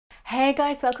Hey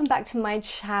guys, welcome back to my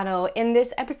channel. In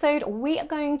this episode, we are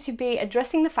going to be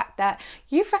addressing the fact that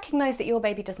you've recognized that your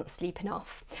baby doesn't sleep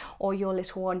enough or your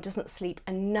little one doesn't sleep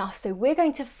enough. So we're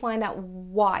going to find out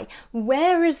why.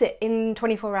 Where is it in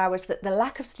 24 hours that the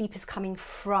lack of sleep is coming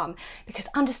from? Because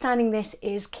understanding this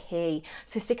is key.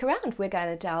 So stick around, we're going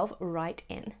to delve right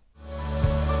in.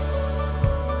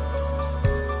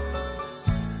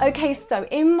 Okay, so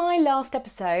in my last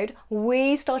episode,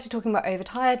 we started talking about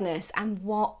overtiredness and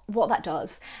what that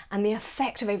does and the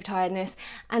effect of overtiredness.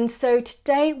 And so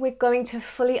today we're going to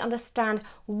fully understand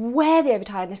where the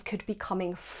overtiredness could be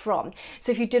coming from.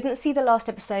 So if you didn't see the last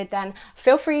episode, then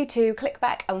feel free to click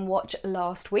back and watch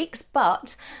last week's.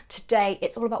 But today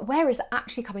it's all about where is it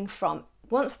actually coming from.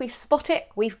 Once we've spotted it,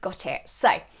 we've got it.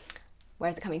 So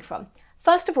where is it coming from?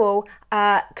 First of all,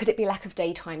 could it be lack of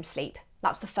daytime sleep?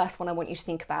 That's the first one I want you to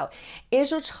think about. Is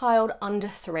your child under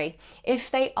 3? If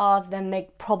they are, then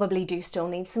they probably do still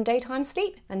need some daytime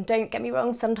sleep. And don't get me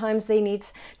wrong, sometimes they need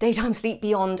daytime sleep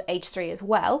beyond age 3 as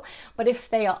well. But if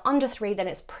they are under 3, then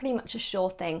it's pretty much a sure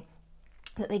thing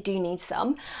that they do need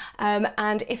some.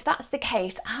 And if that's the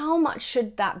case, how much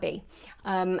should that be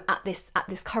at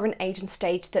this current age and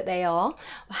stage that they are?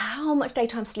 How much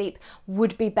daytime sleep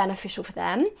would be beneficial for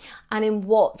them, and in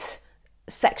what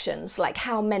sections? Like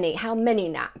how many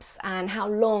naps, and how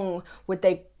long would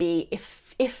they be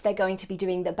if they're going to be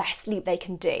doing the best sleep they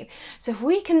can do? So if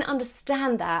we can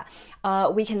understand that,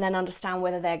 we can then understand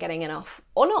whether they're getting enough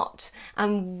or not,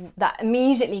 and that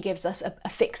immediately gives us a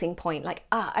fixing point. Like,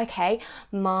 okay,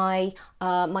 my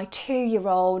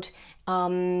 2-year-old,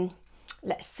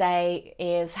 let's say,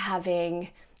 is having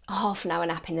a half an hour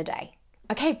nap in the day.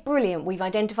 Okay, brilliant, we've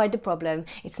identified the problem.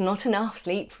 It's not enough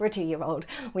sleep for a 2-year-old.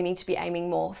 We need to be aiming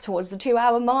more towards the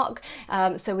 2-hour mark.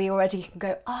 So we already can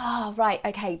go, right,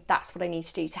 okay, that's what I need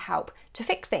to do to help to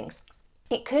fix things.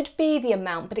 It could be the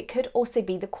amount, but it could also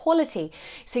be the quality.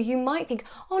 So you might think,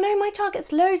 oh no, my child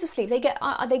gets loads of sleep. They get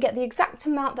the exact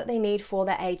amount that they need for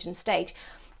their age and stage.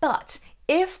 But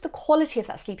if the quality of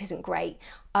that sleep isn't great,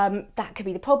 that could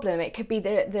be the problem. It could be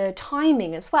the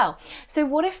timing as well. So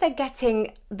what if they're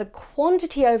getting the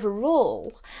quantity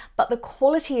overall, but the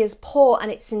quality is poor and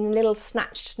it's in little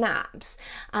snatched naps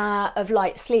of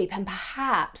light sleep, and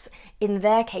perhaps in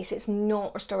their case it's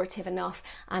not restorative enough,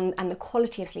 and the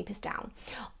quality of sleep is down.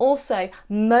 Also,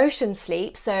 motion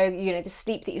sleep, so the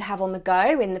sleep that you have on the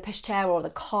go in the pushchair or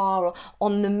the car or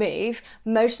on the move,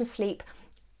 motion sleep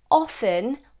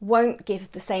often won't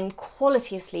give the same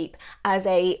quality of sleep as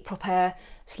a proper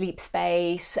sleep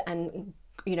space and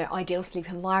ideal sleep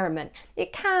environment.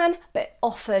 It can, but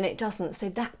often it doesn't. So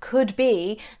that could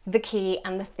be the key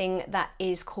and the thing that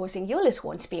is causing your little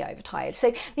one to be overtired.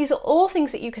 So these are all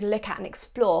things that you can look at and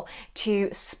explore to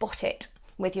spot it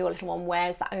with your little one.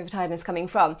 Where's that overtiredness coming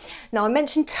from? Now, I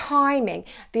mentioned timing.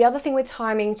 The other thing with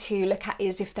timing to look at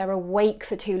is if they're awake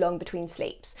for too long between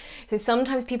sleeps. So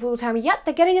sometimes people will tell me, yep,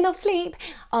 they're getting enough sleep,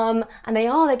 and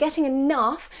they're getting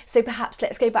enough. So perhaps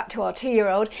let's go back to our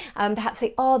 2-year-old. Perhaps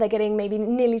they're getting maybe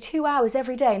nearly 2 hours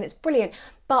every day, and it's brilliant,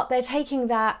 but they're taking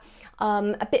that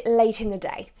a bit late in the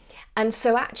day. And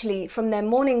so actually from their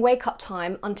morning wake up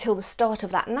time until the start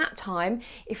of that nap time,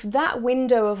 if that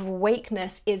window of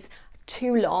awakeness is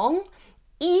too long,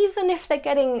 even if they're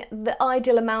getting the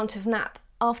ideal amount of nap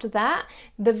after that,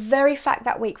 the very fact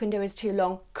that wake window is too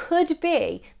long could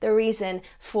be the reason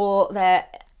for their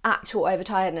actual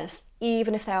overtiredness,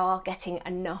 even if they are getting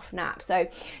enough nap. So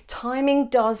timing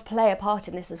does play a part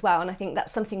in this as well, and I think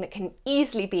that's something that can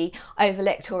easily be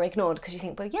overlooked or ignored, because you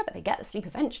think, well, yeah, but they get the sleep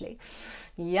eventually.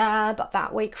 Yeah, but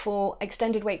that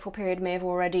extended wakeful period may have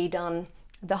already done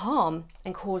the harm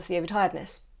and caused the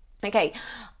overtiredness. Okay,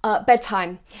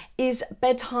 bedtime. Is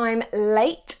bedtime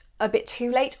late, a bit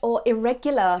too late, or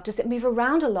irregular? Does it move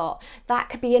around a lot? That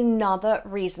could be another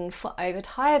reason for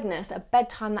overtiredness, a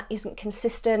bedtime that isn't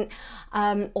consistent,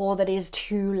 or that is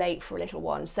too late for a little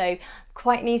one. So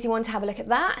quite an easy one to have a look at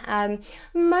that.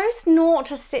 Most 0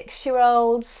 to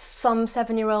 6-year-olds, some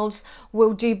 7-year-olds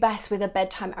will do best with a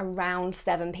bedtime around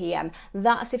 7 p.m.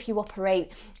 That's if you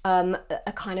operate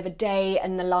a kind of a day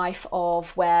in the life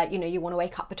of where you want to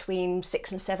wake up between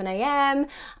 6 and 7 a.m.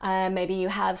 Maybe you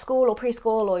have school or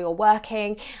preschool, or you're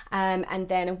working, and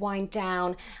then wind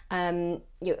down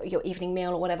your evening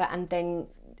meal or whatever, and then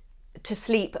to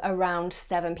sleep around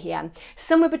 7 p.m.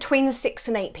 Somewhere between 6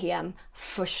 and 8 p.m.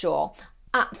 for sure.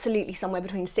 Absolutely somewhere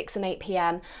between 6 and 8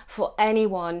 p.m. for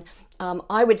anyone.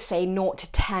 I would say 0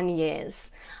 to 10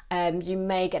 years. You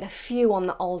may get a few on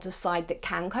the older side that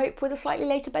can cope with a slightly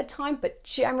later bedtime, but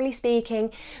generally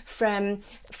speaking, from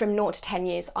 0 to 10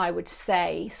 years, I would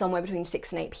say somewhere between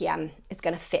 6 and 8 p.m. is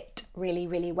going to fit really,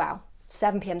 really well.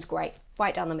 7 p.m. is great,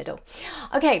 right down the middle.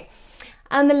 Okay.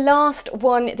 And the last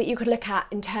one that you could look at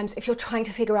in terms, if you're trying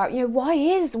to figure out, where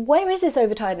is this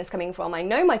overtiredness coming from? I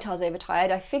know my child's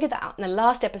overtired. I figured that out in the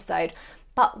last episode,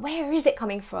 but where is it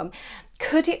coming from?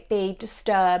 Could it be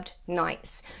disturbed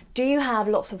nights? Do you have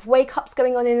lots of wake ups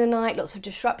going on in the night, lots of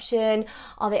disruption?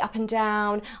 Are they up and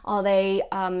down? Are they,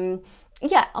 are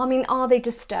they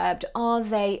disturbed? Are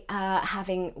they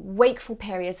having wakeful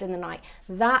periods in the night?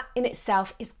 That in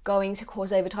itself is going to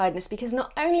cause overtiredness, because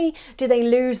not only do they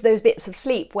lose those bits of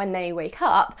sleep when they wake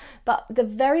up, but the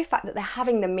very fact that they're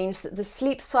having them means that the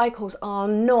sleep cycles are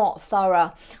not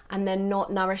thorough and they're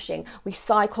not nourishing. We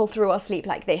cycle through our sleep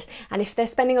like this, and if they're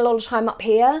spending a lot of time up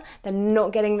here, they're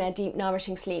not getting their deep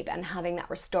nourishing sleep and having that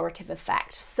restorative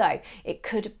effect. So it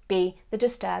could be the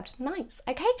disturbed nights.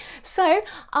 Okay, so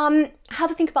have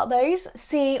a think about those,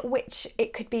 see which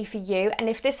it could be for you, and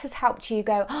if this has helped you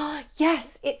go, oh yes,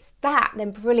 it's that,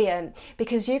 then brilliant,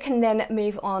 because you can then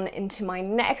move on into my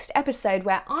next episode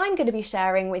where I'm going to be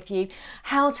sharing with you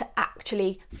how to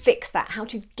actually fix that, how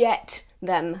to get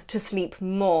them to sleep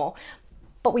more.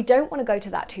 But we don't want to go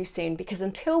to that too soon, because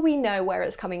until we know where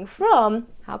it's coming from,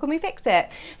 how can we fix it?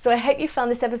 So I hope you found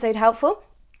this episode helpful.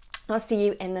 I'll see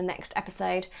you in the next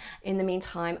episode. In the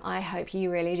meantime, I hope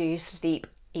you really do sleep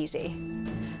easy.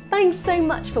 Thanks so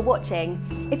much for watching.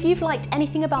 If you've liked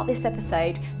anything about this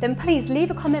episode, then please leave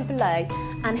a comment below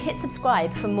and hit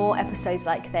subscribe for more episodes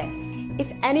like this. If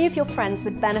any of your friends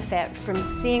would benefit from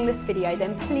seeing this video,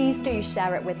 then please do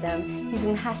share it with them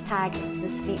using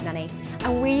 #TheSleepNanny.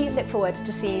 And we look forward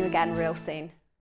to seeing you again real soon.